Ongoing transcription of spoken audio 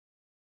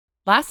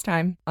Last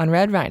time on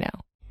Red Rhino.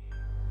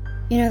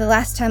 You know, the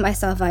last time I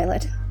saw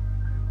Violet,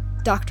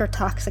 Dr.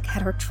 Toxic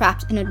had her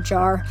trapped in a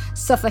jar,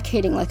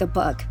 suffocating like a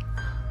bug.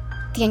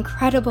 The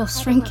incredible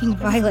shrinking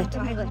Violet.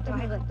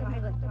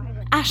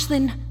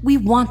 Ashlyn, we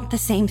want the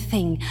same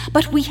thing,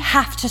 but we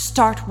have to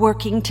start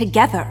working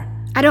together.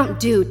 I don't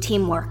do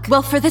teamwork.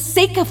 Well, for the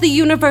sake of the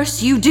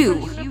universe, you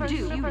do.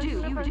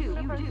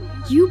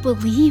 You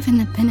believe in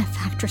the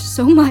benefactor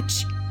so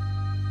much.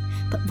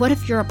 But what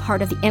if you're a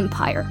part of the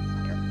Empire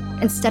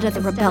instead of the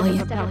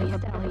rebellion?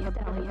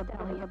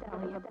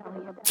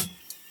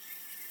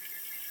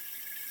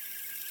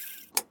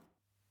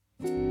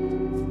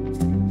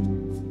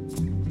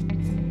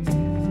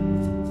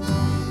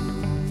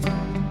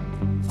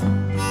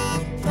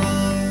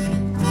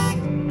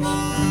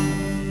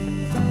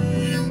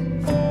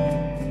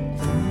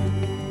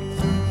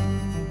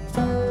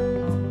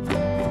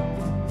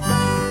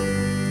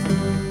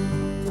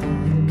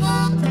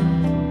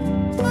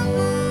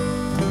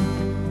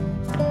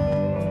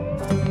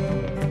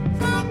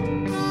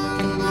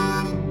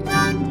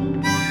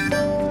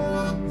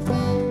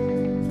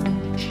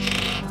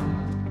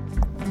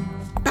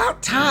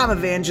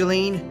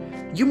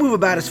 Evangeline. You move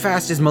about as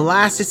fast as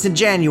molasses in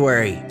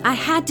January. I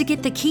had to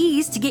get the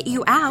keys to get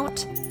you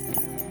out.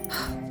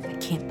 I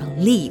can't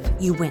believe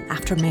you went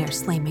after Mayor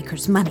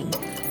Slaymaker's money.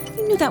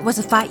 You knew that was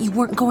a fight you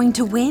weren't going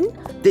to win.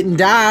 Didn't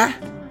die.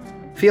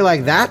 Feel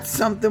like that's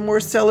something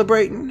worth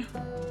celebrating?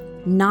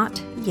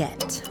 Not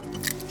yet.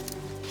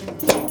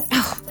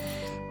 Oh,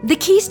 the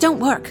keys don't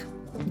work.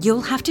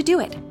 You'll have to do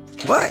it.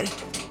 What?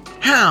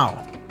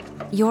 How?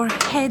 Your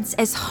head's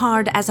as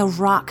hard as a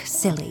rock,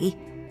 silly.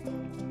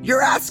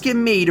 You're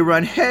asking me to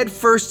run head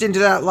first into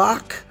that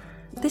lock?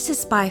 This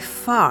is by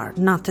far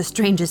not the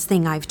strangest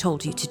thing I've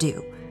told you to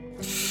do.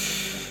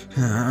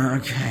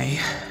 Okay.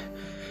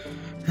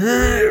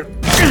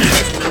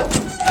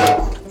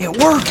 It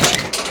worked!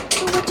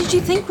 Well, what did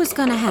you think was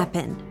gonna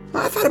happen?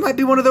 I thought it might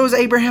be one of those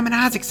Abraham and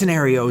Isaac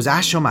scenarios.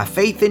 I show my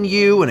faith in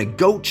you and a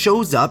goat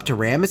shows up to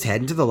ram his head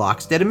into the lock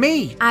instead of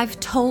me. I've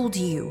told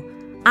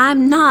you,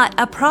 I'm not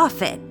a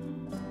prophet.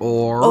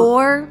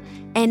 Or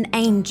an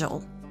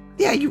angel.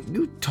 Yeah,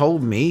 you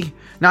told me.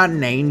 Not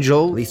an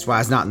angel,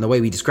 leastwise not in the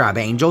way we describe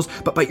angels,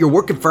 but you're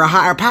working for a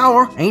higher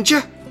power, ain't you?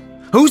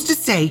 Who's to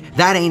say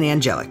that ain't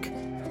angelic?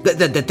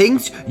 The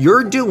things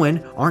you're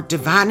doing aren't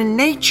divine in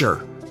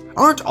nature.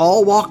 Aren't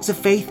all walks of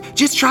faith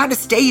just trying to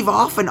stave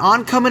off an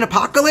oncoming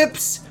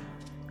apocalypse?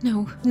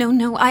 No,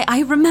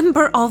 I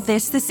remember all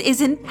this. This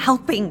isn't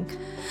helping.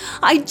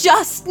 I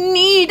just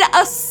need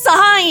a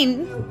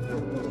sign.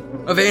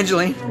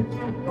 Evangeline,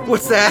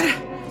 what's that?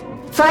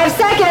 5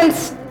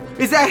 seconds!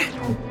 Is that...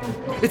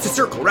 It's a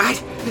circle,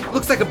 right? It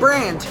looks like a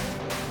brand.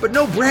 But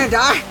no brand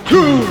I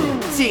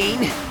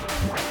seen.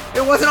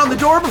 It wasn't on the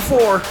door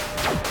before.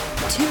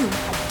 Two.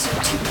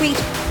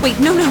 Wait,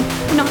 no,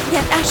 not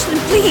yet. Ashlyn,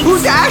 please.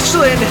 Who's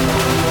Ashlyn?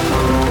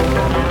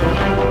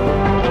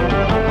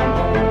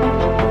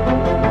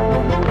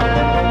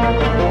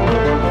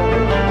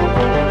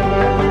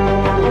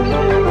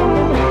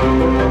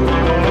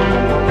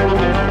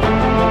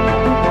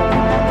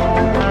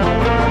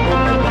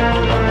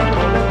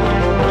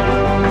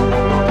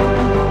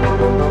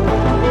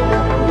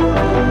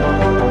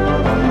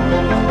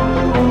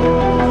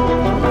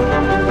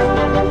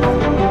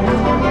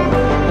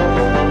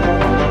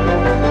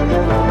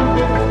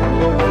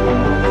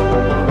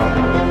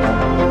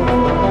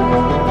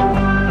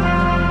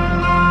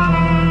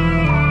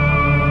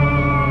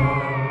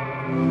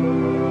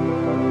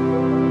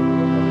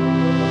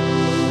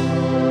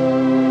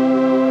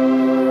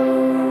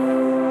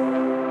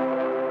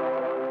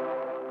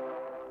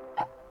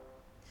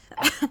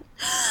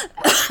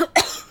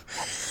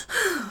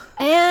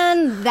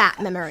 And that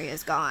memory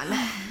is gone.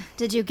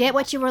 Did you get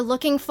what you were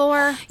looking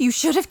for? You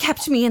should have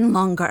kept me in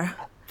longer.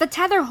 The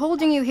tether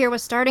holding you here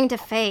was starting to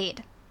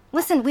fade.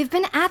 Listen, we've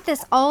been at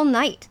this all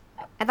night.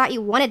 I thought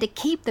you wanted to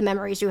keep the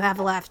memories you have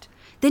left.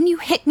 Then you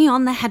hit me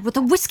on the head with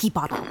a whiskey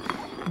bottle.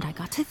 And I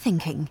got to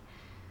thinking.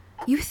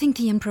 You think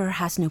the Emperor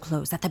has no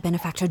clothes, that the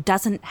benefactor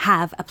doesn't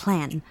have a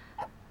plan.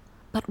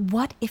 But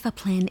what if a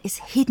plan is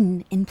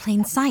hidden in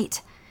plain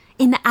sight?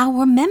 In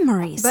our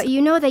memories? But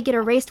you know they get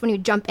erased when you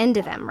jump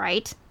into them,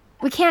 right?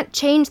 We can't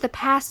change the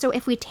past, so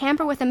if we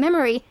tamper with a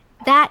memory,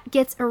 that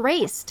gets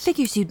erased.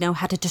 Figures you'd know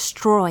how to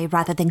destroy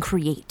rather than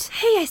create.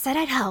 Hey, I said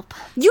I'd help.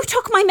 You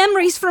took my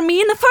memories from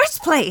me in the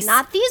first place.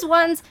 Not these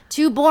ones.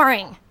 Too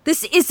boring.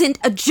 This isn't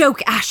a joke,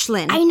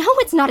 Ashlyn. I know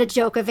it's not a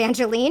joke,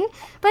 Evangeline,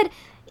 but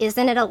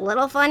isn't it a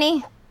little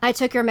funny? I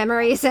took your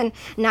memories, and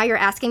now you're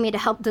asking me to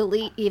help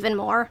delete even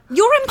more.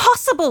 You're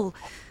impossible!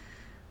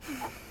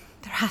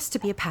 There has to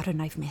be a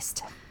pattern I've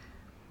missed.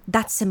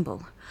 That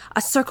symbol.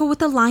 A circle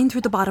with a line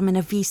through the bottom and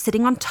a V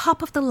sitting on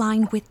top of the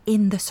line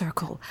within the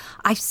circle.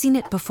 I've seen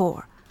it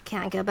before.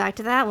 Can't go back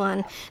to that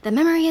one. The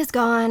memory is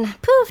gone.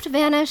 Poofed,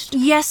 vanished.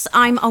 Yes,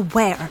 I'm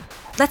aware.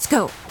 Let's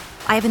go.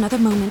 I have another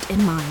moment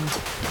in mind.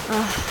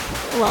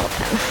 Well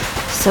then.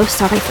 So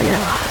sorry for your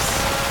loss.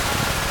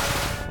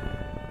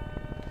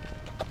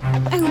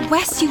 Oh,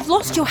 Wes, you've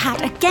lost your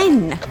hat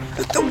again.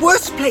 The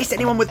worst place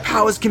anyone with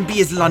powers can be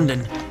is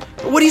London.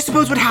 What do you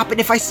suppose would happen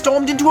if I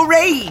stormed into a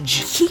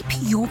rage? Keep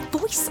your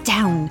voice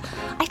down.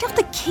 I doubt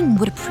the king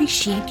would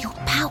appreciate your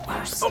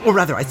powers. Or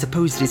rather, I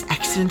suppose it is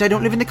excellent I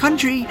don't live in the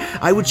country.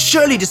 I would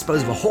surely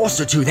dispose of a horse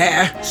or two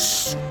there.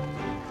 Shh!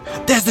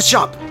 There's the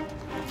shop.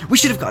 We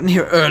should have gotten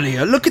here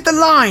earlier. Look at the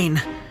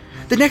line.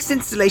 The next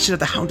installation of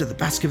the Hound of the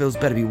Baskervilles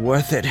better be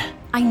worth it.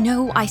 I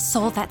know I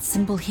saw that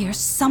symbol here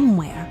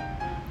somewhere.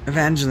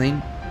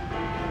 Evangeline,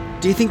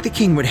 do you think the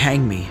king would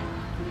hang me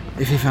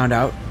if he found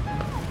out?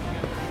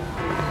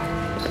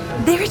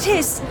 There it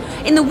is,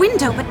 in the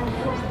window, but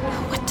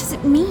what does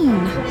it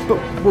mean? But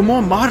we're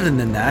more modern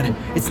than that.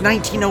 It's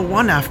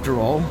 1901 after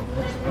all.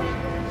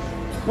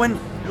 When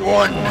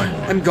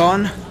I'm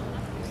gone,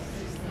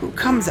 who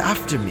comes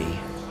after me?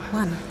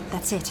 One,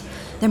 that's it.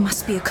 There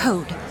must be a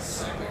code.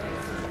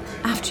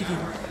 After you.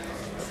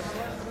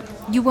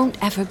 You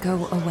won't ever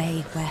go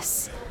away,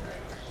 Wes.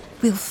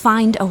 We'll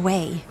find a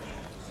way.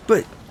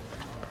 But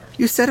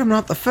you said I'm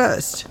not the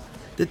first.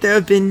 That there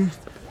have been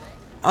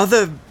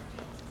other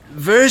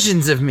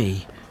versions of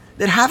me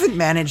that haven't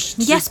managed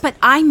to... Yes, but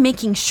I'm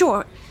making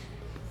sure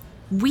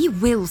we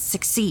will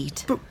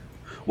succeed. But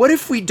what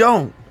if we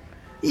don't?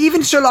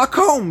 Even Sherlock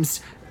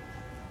Holmes,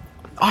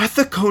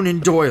 Arthur Conan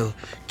Doyle,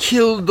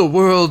 killed the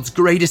world's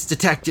greatest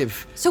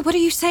detective. So what are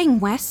you saying,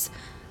 Wes?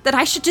 That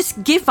I should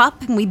just give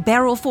up and we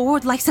barrel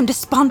forward like some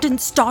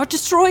despondent Star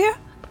Destroyer?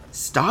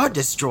 Star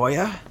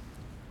Destroyer?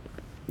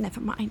 Never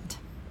mind.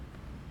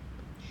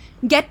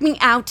 Get me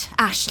out,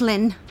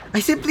 Ashlyn. I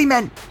simply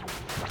meant...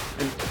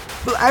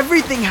 Well,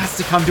 everything has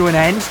to come to an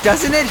end,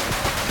 doesn't it?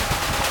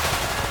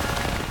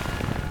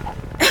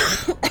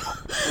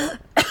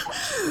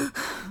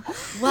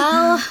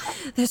 Well,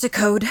 There's a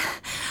code.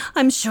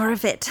 I'm sure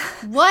of it.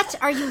 what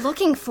are you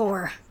looking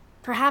for?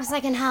 Perhaps I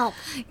can help.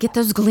 Get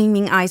those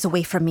gleaming eyes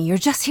away from me. You're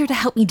just here to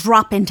help me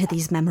drop into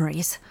these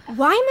memories.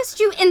 Why must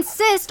you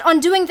insist on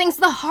doing things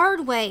the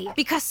hard way?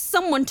 Because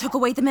someone took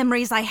away the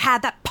memories I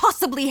had that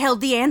possibly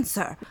held the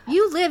answer.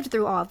 You lived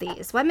through all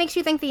these. What makes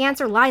you think the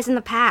answer lies in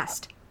the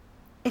past?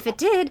 If it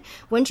did,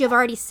 wouldn't you have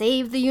already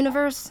saved the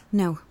universe?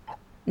 No,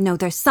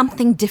 there's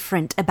something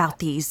different about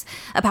these,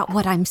 about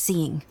what I'm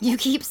seeing. You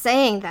keep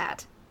saying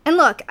that. And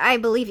look, I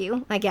believe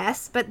you, I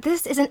guess, but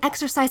this is an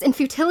exercise in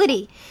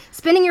futility.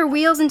 Spinning your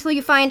wheels until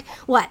you find,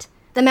 what,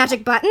 the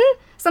magic button?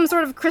 Some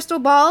sort of crystal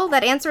ball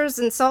that answers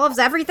and solves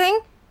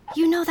everything?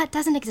 You know that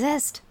doesn't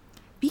exist.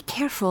 Be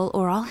careful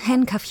or I'll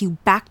handcuff you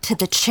back to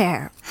the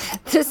chair.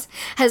 This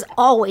has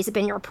always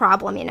been your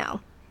problem, you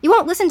know. You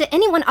won't listen to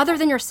anyone other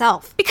than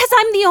yourself. Because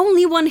I'm the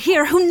only one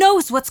here who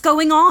knows what's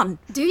going on.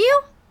 Do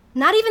you?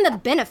 Not even the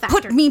benefactor.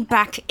 Put me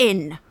back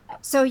in.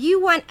 So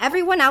you want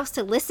everyone else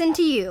to listen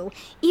to you,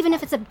 even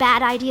if it's a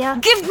bad idea?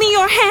 Give me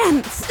your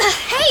hands!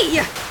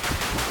 Hey!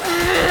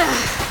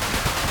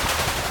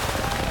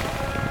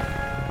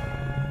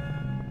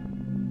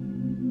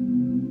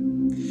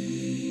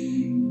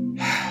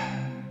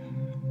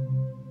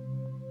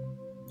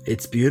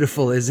 It's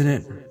beautiful, isn't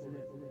it?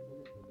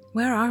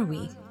 Where are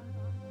we?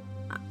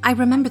 I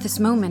remember this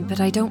moment, but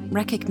I don't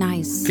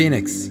recognize...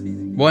 Phoenix.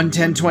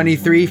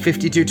 11023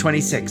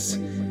 5226.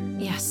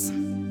 Yes,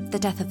 the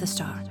death of the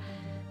star.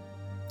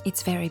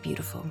 It's very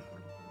beautiful.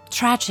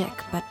 Tragic,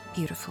 but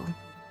beautiful.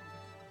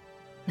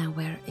 Now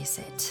where is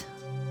it?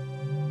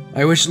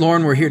 I wish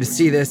Lauren were here to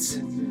see this.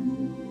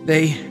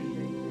 They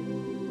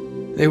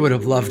would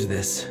have loved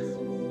this.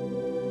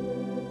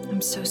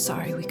 I'm so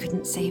sorry we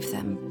couldn't save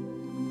them.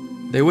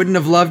 They wouldn't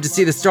have loved to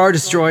see the star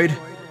destroyed,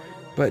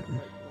 but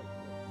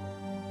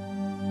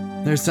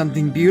there's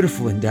something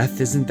beautiful in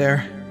death, isn't there?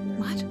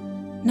 What?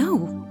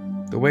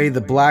 No. The way the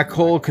black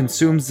hole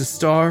consumes the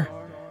star,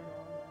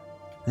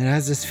 it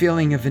has this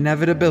feeling of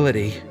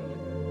inevitability,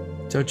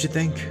 don't you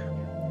think?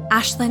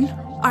 Ashlyn,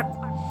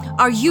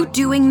 are you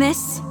doing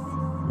this?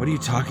 What are you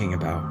talking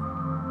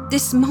about?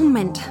 This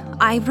moment.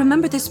 I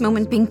remember this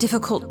moment being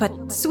difficult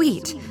but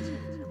sweet.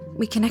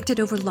 We connected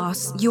over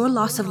loss, your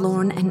loss of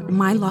Lorne and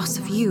my loss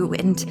of you,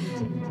 and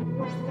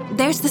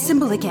there's the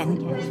symbol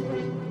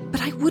again.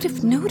 But I would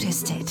have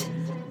noticed it.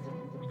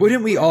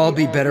 Wouldn't we all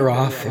be better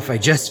off if I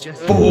just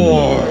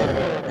bore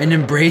and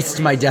embraced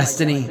my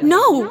destiny?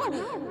 No!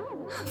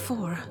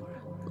 4.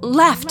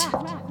 Left.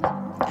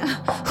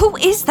 Who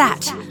is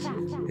that?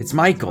 It's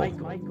Michael.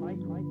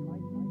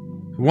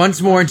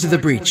 Once more into the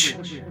breach.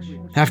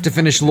 Have to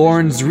finish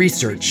Lauren's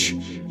research,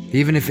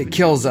 even if it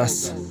kills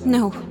us.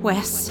 No,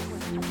 Wes.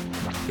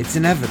 It's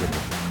inevitable.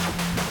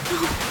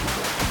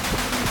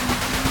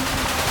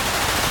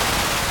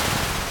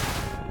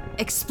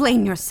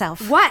 Explain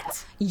yourself.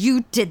 What?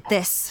 You did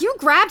this. You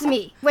grabbed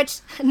me, which,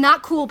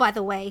 not cool, by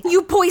the way.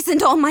 You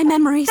poisoned all my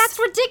memories. That's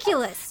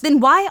ridiculous. Then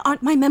why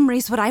aren't my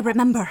memories what I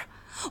remember?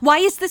 Why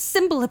is this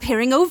symbol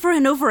appearing over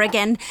and over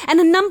again, and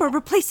a number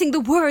replacing the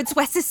words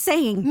Wes is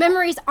saying?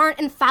 Memories aren't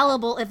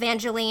infallible,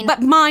 Evangeline.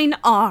 But mine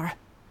are.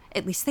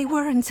 At least they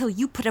were until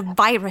you put a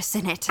virus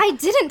in it. I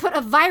didn't put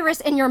a virus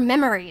in your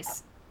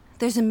memories.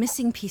 There's a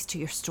missing piece to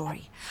your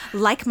story.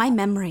 Like my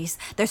memories,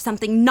 there's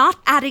something not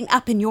adding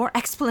up in your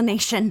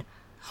explanation.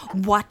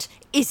 What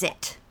is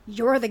it?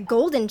 You're the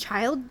golden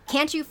child.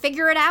 Can't you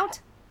figure it out?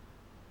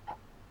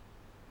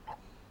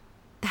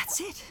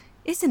 That's it,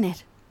 isn't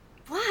it?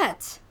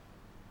 What?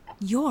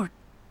 You're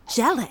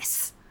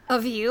jealous.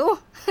 Of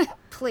you?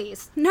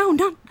 Please.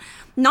 No,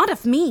 not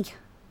of me.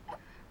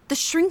 The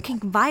shrinking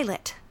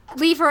Violet.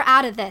 Leave her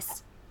out of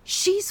this.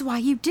 She's why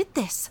you did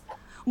this.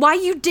 Why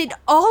you did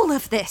all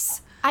of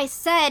this. I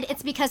said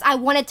it's because I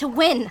wanted to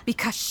win.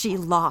 Because she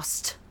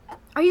lost.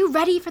 Are you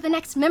ready for the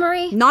next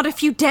memory? Not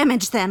if you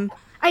damage them.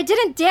 I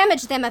didn't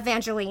damage them,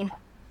 Evangeline.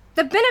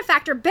 The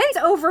benefactor bends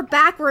over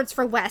backwards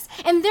for Wes,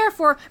 and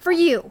therefore for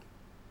you.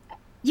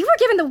 You were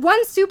given the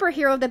one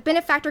superhero the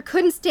benefactor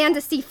couldn't stand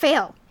to see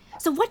fail.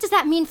 So what does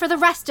that mean for the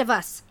rest of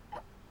us?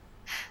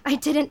 I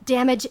didn't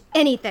damage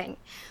anything.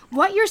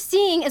 What you're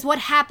seeing is what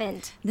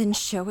happened. Then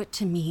show it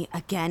to me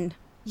again.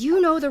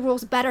 You know the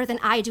rules better than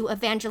I do,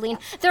 Evangeline.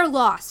 They're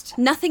lost.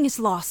 Nothing is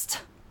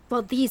lost.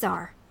 Well, these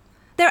are.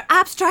 They're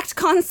abstract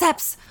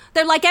concepts.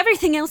 They're like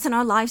everything else in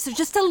our lives. They're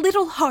just a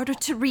little harder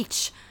to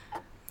reach.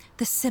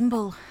 The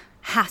symbol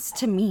has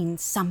to mean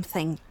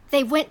something.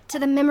 They went to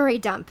the memory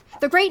dump.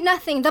 The great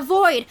nothing, the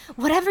void,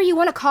 whatever you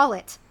want to call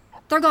it.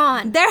 They're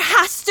gone. There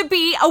has to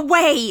be a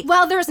way.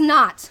 Well, there's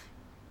not.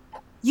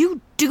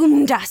 You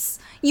doomed us.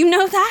 You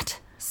know that?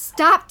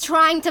 Stop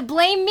trying to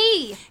blame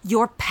me.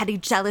 Your petty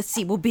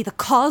jealousy will be the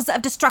cause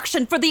of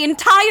destruction for the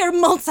entire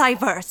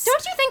multiverse.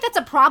 Don't you think that's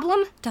a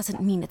problem?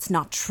 Doesn't mean it's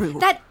not true.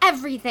 That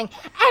everything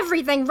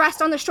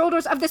rests on the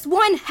shoulders of this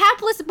one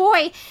hapless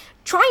boy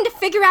trying to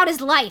figure out his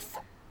life.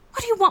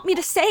 What do you want me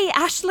to say,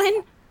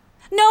 Ashlyn?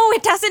 No,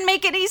 it doesn't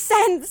make any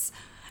sense.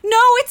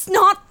 No, it's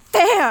not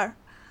fair.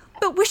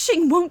 But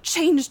wishing won't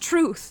change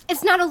truth.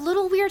 It's not a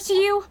little weird to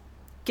you?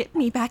 Get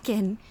me back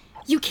in.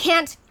 You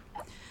can't.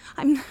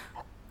 I'm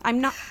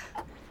not.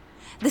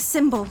 The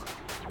symbol.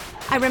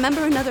 I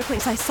remember another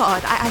place I saw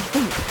it, I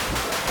think.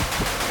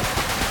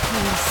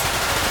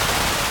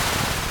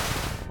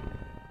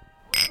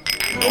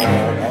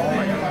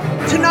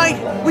 Please.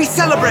 Tonight, we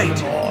celebrate.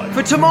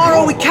 For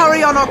tomorrow, we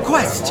carry on our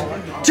quest.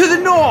 To the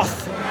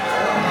north.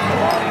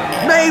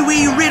 May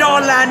we rid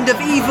our land of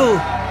evil.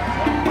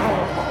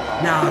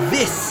 Now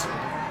this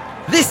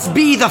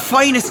be the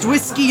finest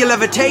whiskey you'll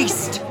ever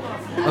taste.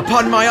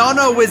 Upon my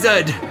honor,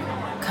 wizard.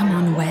 Come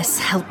on, Wes,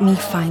 help me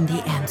find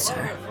the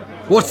answer.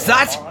 What's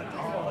that?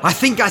 I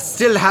think I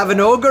still have an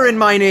ogre in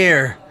mine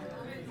ear.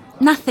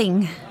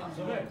 Nothing.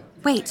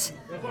 Wait.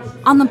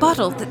 On the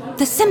bottle,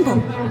 the symbol.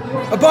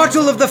 A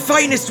bottle of the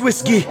finest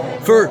whiskey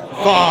for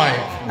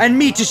 5. And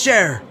me to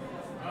share.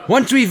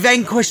 Once we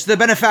vanquish the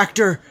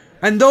benefactor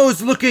and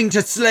those looking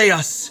to slay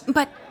us.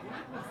 But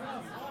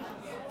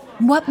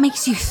what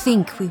makes you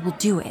think we will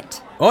do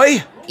it?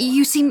 Oi?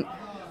 You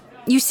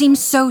seem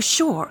so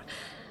sure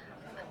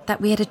that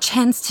we had a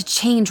chance to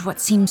change what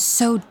seems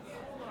so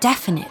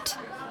definite.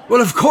 Well,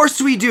 of course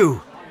we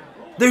do.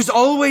 There's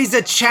always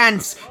a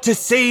chance to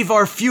save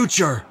our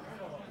future.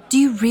 Do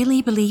you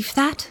really believe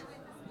that?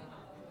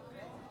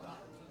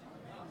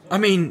 I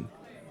mean,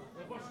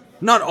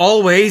 not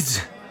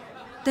always.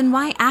 Then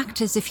why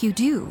act as if you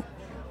do?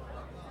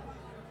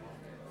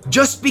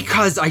 Just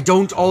because I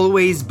don't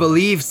always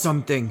believe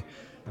something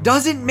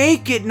doesn't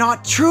make it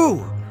not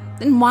true.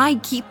 Then why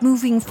keep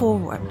moving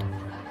forward?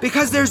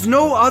 Because there's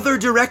no other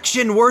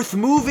direction worth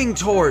moving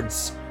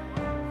towards.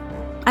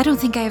 I don't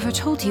think I ever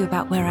told you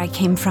about where I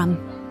came from.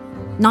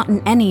 Not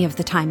in any of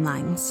the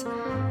timelines.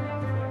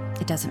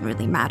 It doesn't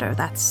really matter,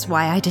 that's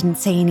why I didn't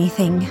say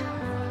anything.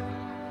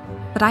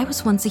 But I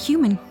was once a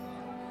human.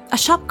 A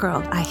shop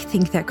girl, I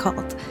think they're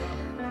called.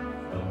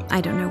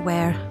 I don't know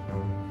where.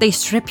 They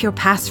strip your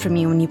past from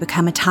you when you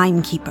become a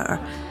timekeeper.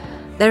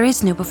 There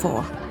is no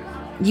before.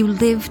 You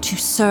live to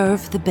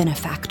serve the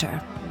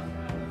benefactor.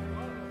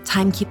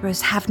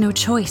 Timekeepers have no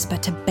choice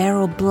but to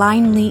barrel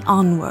blindly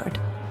onward.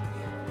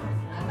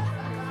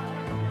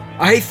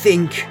 I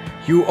think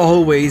you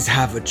always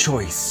have a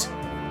choice.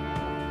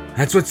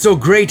 That's what's so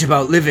great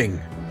about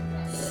living.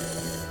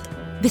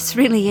 This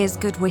really is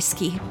good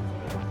whiskey.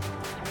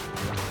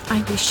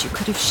 I wish you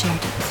could have shared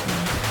it with me.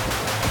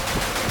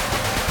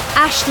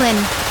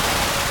 Ashlyn.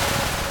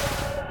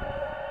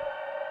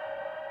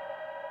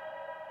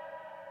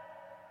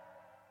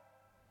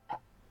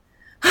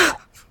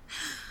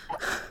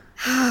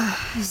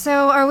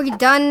 So, are we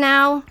done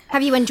now?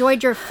 Have you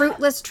enjoyed your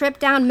fruitless trip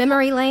down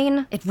memory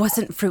lane? It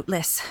wasn't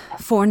fruitless.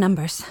 4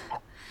 numbers.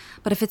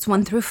 But if it's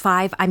 1 through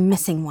 5, I'm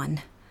missing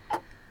one.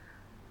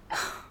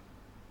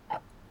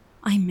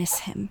 I miss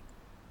him.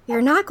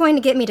 You're not going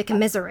to get me to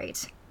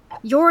commiserate.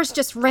 Yours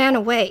just ran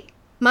away.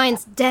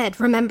 Mine's dead,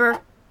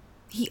 remember?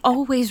 He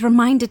always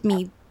reminded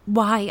me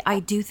why I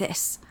do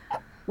this.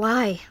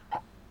 Why?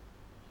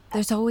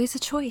 There's always a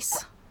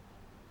choice.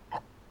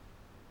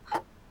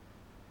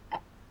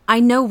 I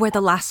know where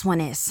the last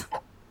one is.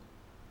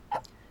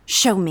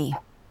 Show me.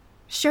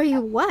 Show you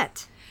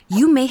what?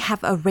 You may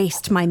have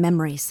erased my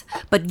memories,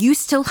 but you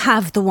still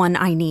have the one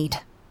I need.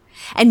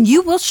 And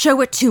you will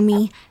show it to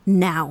me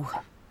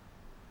now.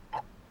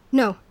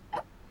 No.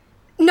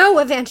 No,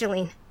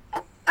 Evangeline.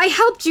 I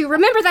helped you.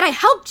 Remember that I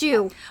helped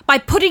you. By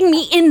putting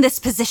me in this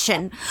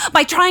position.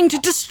 By trying to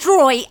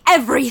destroy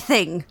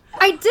everything.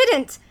 I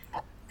didn't.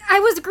 I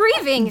was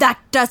grieving. That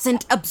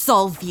doesn't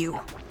absolve you.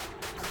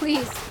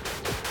 Please,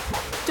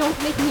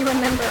 don't make me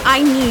remember.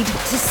 I need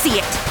to see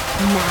it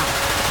now.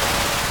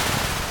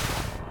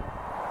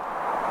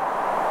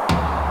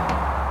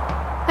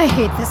 I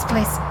hate this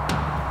place.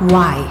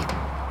 Why?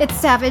 It's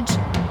savage,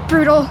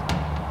 brutal.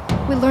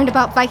 We learned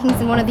about Vikings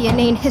in one of the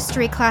inane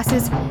history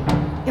classes.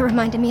 It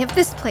reminded me of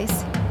this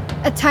place.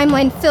 A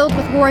timeline filled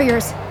with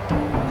warriors.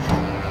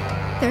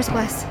 There's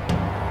Wes.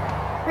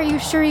 Are you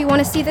sure you want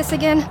to see this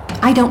again?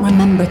 I don't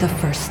remember the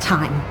first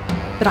time,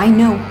 but I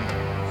know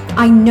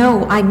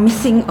I'm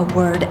missing a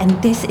word,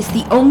 and this is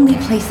the only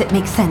place that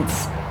makes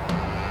sense.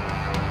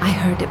 I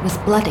heard it was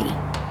bloody.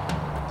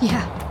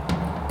 Yeah.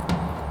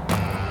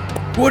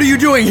 What are you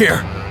doing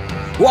here?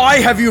 Why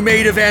have you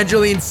made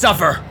Evangeline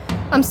suffer?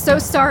 I'm so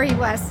sorry,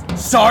 Wes.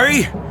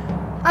 Sorry?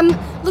 I'm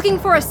looking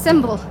for a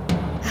symbol.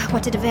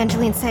 What did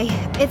Evangeline say?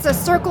 It's a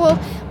circle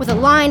with a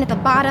line at the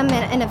bottom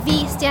and a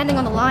V standing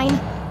on the line.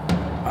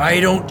 I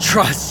don't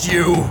trust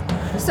you.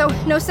 So,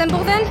 no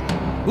symbol then?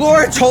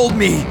 Laura told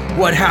me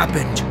what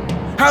happened.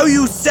 How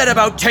you set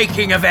about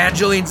taking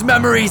Evangeline's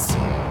memories.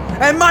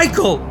 And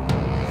Michael!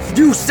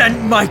 You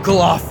sent Michael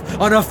off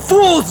on a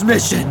fool's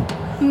mission.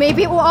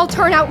 Maybe it will all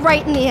turn out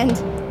right in the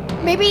end.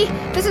 Maybe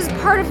this is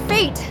part of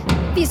fate,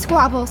 these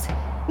squabbles.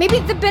 Maybe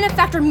the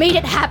benefactor made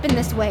it happen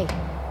this way.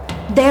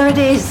 There it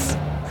is.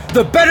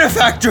 The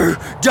benefactor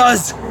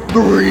does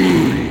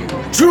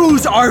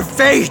choose our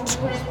fate.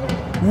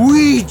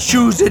 We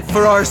choose it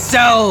for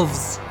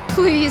ourselves.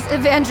 Please,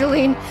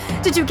 Evangeline,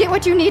 did you get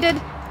what you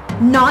needed?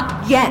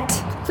 Not yet.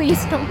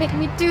 Please don't make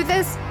me do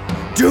this.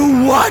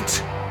 Do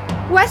what?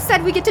 Wes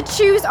said we get to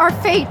choose our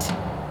fate.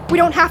 We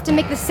don't have to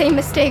make the same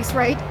mistakes,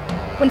 right?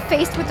 When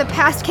faced with the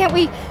past, can't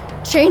we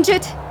change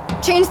it?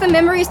 Change the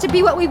memories to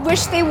be what we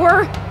wish they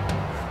were?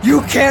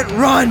 You can't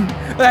run,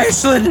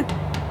 Ashlyn.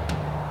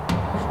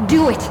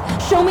 Do it.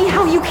 Show me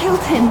how you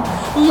killed him.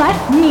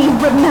 Let me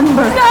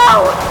remember.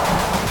 No!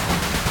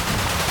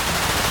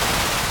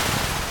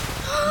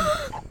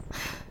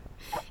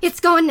 It's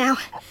gone now.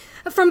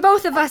 From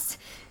both of us.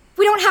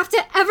 We don't have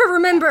to ever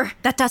remember.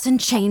 That doesn't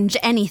change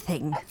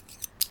anything.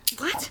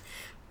 What?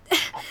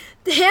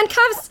 The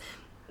handcuffs?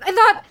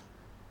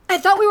 I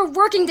thought we were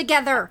working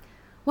together.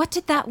 What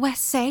did that Wes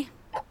say?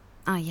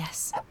 Ah,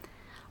 yes.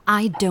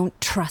 I don't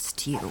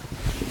trust you.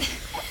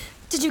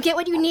 Did you get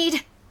what you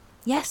need?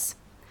 Yes.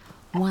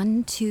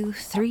 1, 2,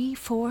 3,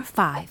 4,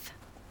 5.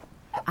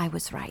 I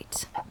was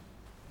right.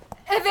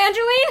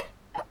 Evangeline?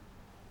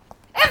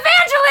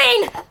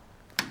 Evangeline!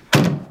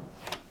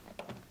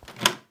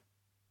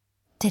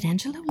 Did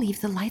Angelo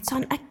leave the lights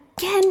on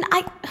again?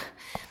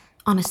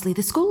 Honestly,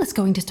 the school is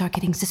going to start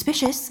getting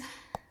suspicious.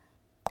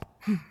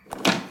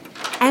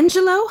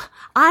 Angelo,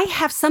 I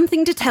have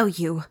something to tell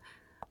you.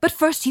 But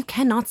first, you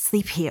cannot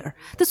sleep here.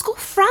 The school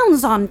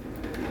frowns on...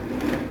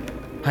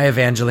 Hi,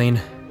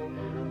 Evangeline.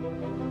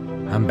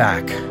 I'm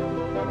back.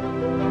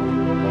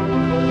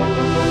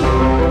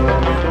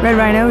 Red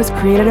Rhino is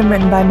created and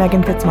written by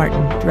Megan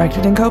Fitzmartin,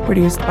 directed and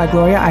co-produced by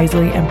Gloria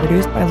Isley, and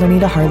produced by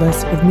Lenita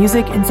Harless, with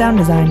music and sound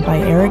design by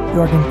Eric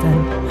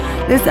Jorgensen.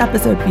 This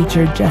episode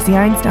featured Jesse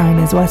Einstein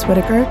as Wes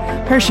Whitaker,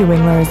 Hershey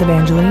Wingler as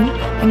Evangeline,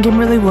 and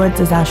Kimberly Woods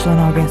as Ashlyn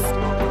August.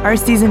 Our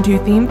Season 2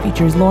 theme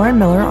features Lauren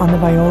Miller on the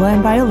viola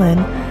and violin,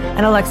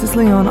 and Alexis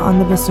Leon on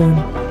the bassoon.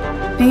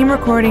 Theme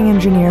recording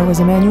engineer was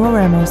Emmanuel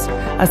Ramos,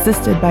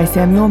 assisted by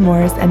Samuel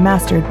Morris, and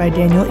mastered by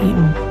Daniel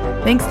Eaton.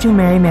 Thanks to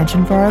Mary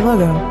Mansion for our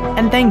logo,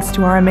 and thanks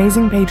to our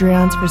amazing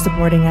Patreons for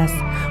supporting us.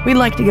 We'd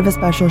like to give a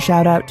special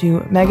shout out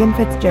to Megan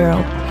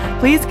Fitzgerald.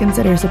 Please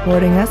consider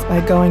supporting us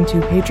by going to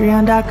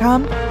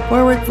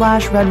patreon.com/Red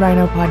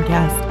Rhino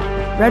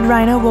Podcast. Red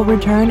Rhino will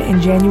return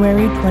in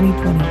January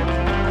 2020.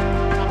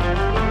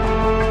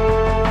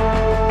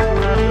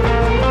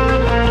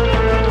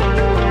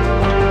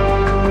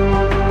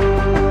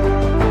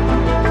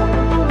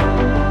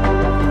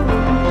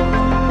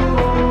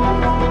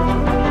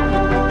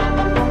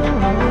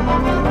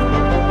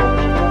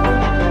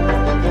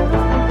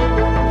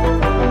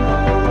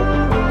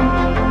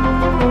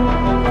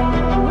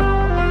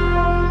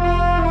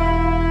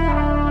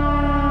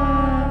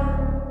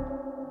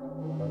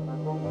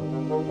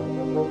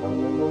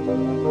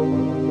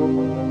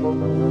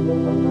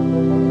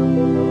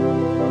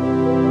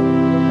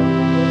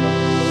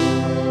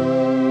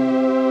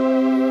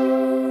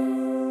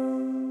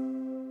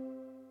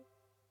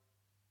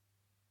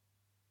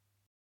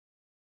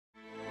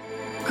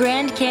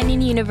 Grand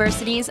Canyon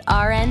University's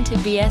RN to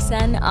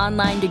BSN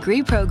online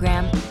degree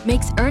program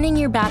makes earning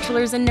your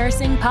bachelor's in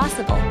nursing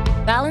possible.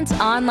 Balance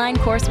online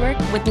coursework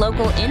with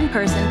local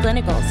in-person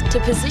clinicals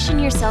to position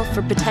yourself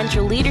for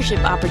potential leadership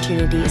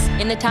opportunities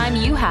in the time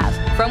you have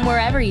from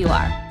wherever you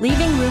are,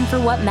 leaving room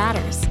for what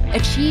matters.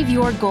 Achieve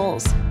your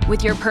goals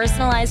with your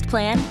personalized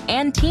plan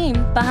and team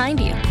behind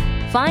you.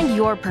 Find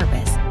your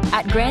purpose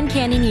at Grand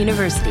Canyon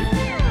University.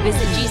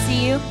 Visit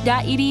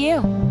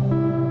gcu.edu.